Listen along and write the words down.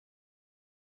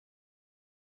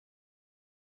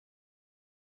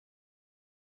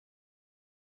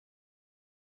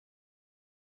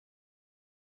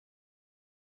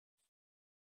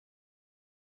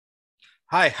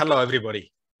Hi, hello everybody.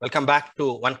 Welcome back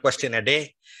to One Question a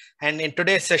Day. And in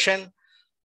today's session,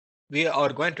 we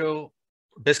are going to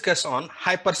discuss on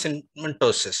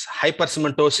hypercementosis.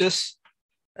 Hypercementosis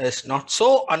is not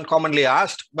so uncommonly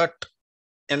asked, but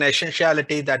an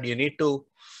essentiality that you need to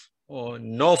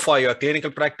know for your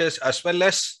clinical practice as well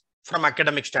as from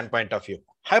academic standpoint of view.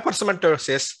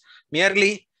 Hypercementosis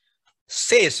merely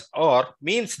says or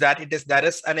means that there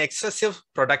is an excessive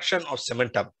production of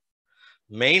cementum.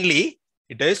 Mainly,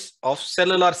 it is of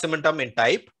cellular cementum in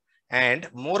type and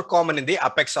more common in the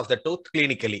apex of the tooth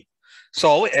clinically.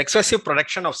 So, excessive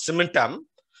production of cementum,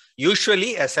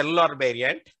 usually a cellular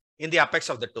variant in the apex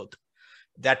of the tooth.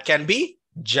 That can be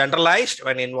generalized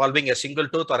when involving a single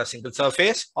tooth or a single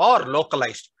surface, or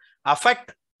localized,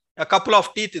 affect a couple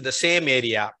of teeth in the same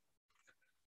area.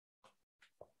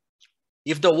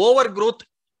 If the overgrowth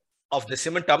of the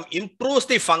cementum improves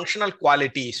the functional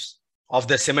qualities of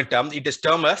the cementum, it is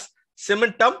termed as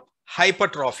cementum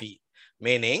hypertrophy,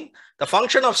 meaning the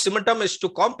function of cementum is to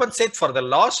compensate for the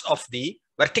loss of the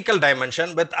vertical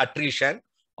dimension with attrition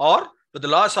or with the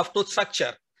loss of tooth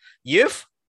structure. If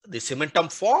the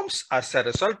cementum forms as a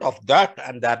result of that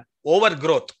and that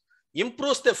overgrowth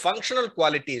improves the functional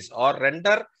qualities or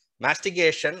render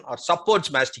mastication or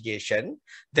supports mastication,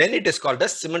 then it is called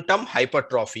as cementum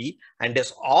hypertrophy and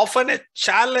is often a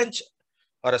challenge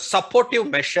or a supportive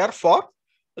measure for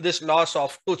this loss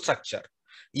of tooth structure.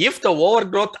 If the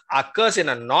overgrowth occurs in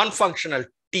a non-functional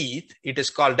teeth, it is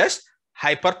called as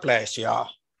hyperplasia.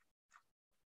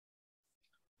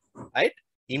 Right?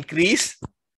 Increase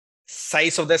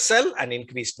size of the cell and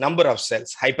increased number of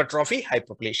cells. Hypertrophy,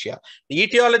 hyperplasia. The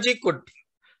etiology could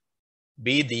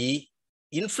be the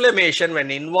inflammation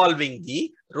when involving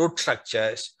the root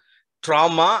structures,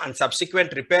 trauma and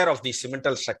subsequent repair of the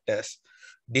cemental structures,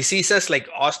 diseases like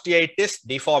osteitis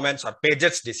deformans or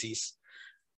Paget's disease,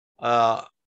 hormonal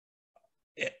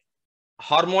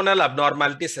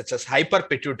abnormalities such as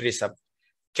hyperpituitarism,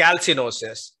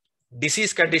 calcinosis,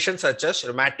 disease conditions such as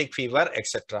rheumatic fever,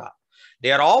 etc.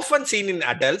 They are often seen in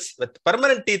adults, with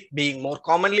permanent teeth being more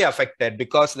commonly affected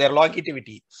because their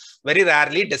longevity. Very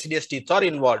rarely, deciduous teeth are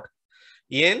involved.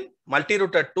 In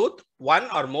multi-rooted tooth, one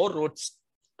or more roots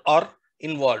are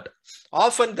involved.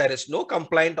 Often, there is no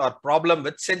complaint or problem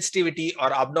with sensitivity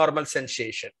or abnormal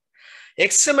sensation.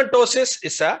 Excementosis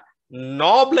is a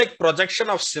knob-like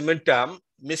projection of cementum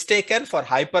mistaken for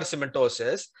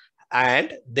hypercementosis,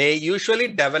 and they usually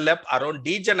develop around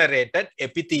degenerated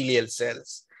epithelial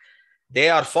cells. They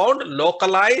are found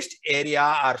localized area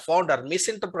are found or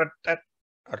misinterpreted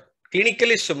or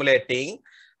clinically stimulating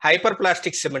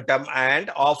hyperplastic cementum and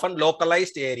often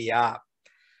localized area.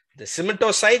 The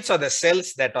cementocytes are the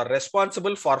cells that are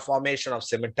responsible for formation of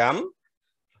cementum.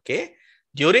 Okay.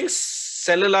 During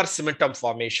cellular cementum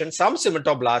formation, some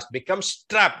cementoblast becomes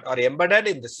trapped or embedded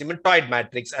in the cementoid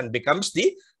matrix and becomes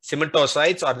the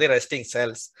cementocytes or the resting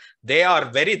cells. They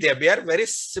bear very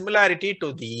similarity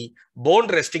to the bone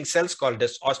resting cells called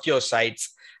as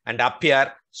osteocytes and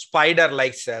appear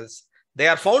spider-like cells. They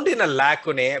are found in a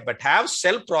lacunae but have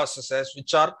cell processes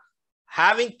which are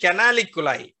having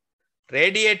canaliculi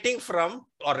radiating from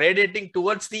or radiating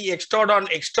towards the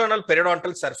external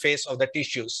periodontal surface of the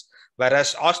tissues,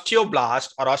 whereas osteoblasts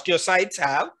or osteocytes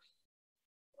have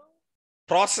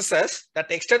processes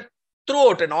that extend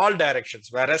throughout in all directions,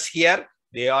 whereas here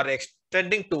they are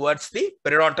extending towards the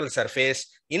periodontal surface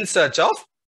in search of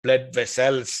blood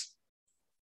vessels.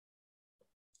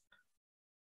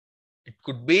 It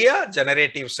could be a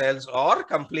generative cells or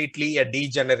completely a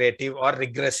degenerative or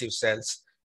regressive cells.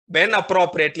 When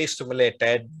appropriately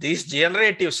stimulated, these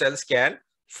generative cells can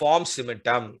form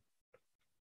cementum.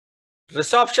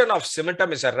 Resorption of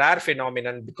cementum is a rare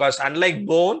phenomenon because unlike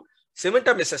bone,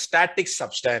 cementum is a static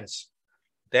substance.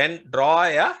 Then draw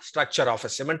a structure of a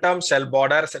cementum, cell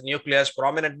borders, a nucleus,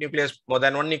 prominent nucleus, more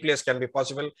than one nucleus can be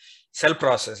possible, cell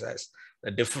processes.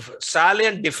 The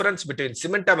salient difference between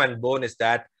cementum and bone is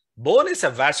that bone is a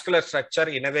vascular structure,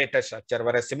 innervated structure,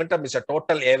 whereas cementum is a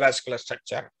total avascular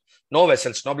structure. No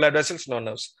vessels, no blood vessels, no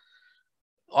nerves.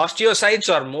 Osteocytes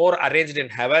are more arranged in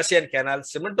Havassian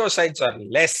canals. Cementocytes are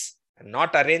less and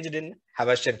not arranged in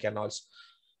Havassian canals.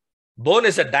 Bone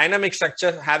is a dynamic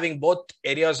structure having both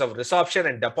areas of resorption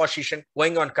and deposition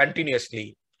going on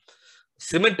continuously.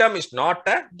 Cementum is not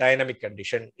a dynamic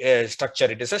structure.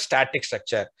 It is a static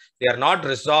structure. They are not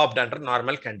resorbed under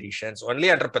normal conditions. Only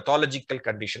under pathological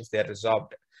conditions they are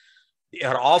resorbed. They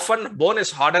are often, bone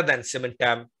is harder than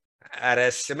cementum,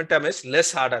 whereas cementum is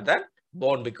less harder than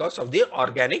bone because of the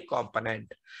organic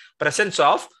component. Presence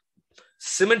of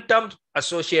cementum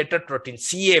associated protein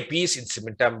CAPs in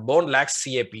cementum. Bone lacks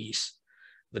CAPs.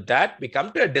 With that, we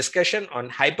come to a discussion on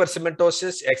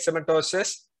hypercementosis,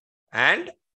 excementosis,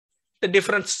 and the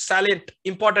difference, salient,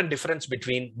 important difference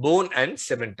between bone and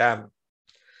cementum.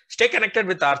 Stay connected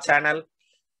with our channel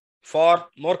for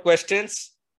more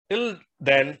questions. Till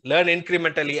then, learn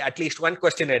incrementally, at least one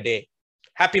question a day.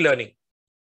 Happy learning.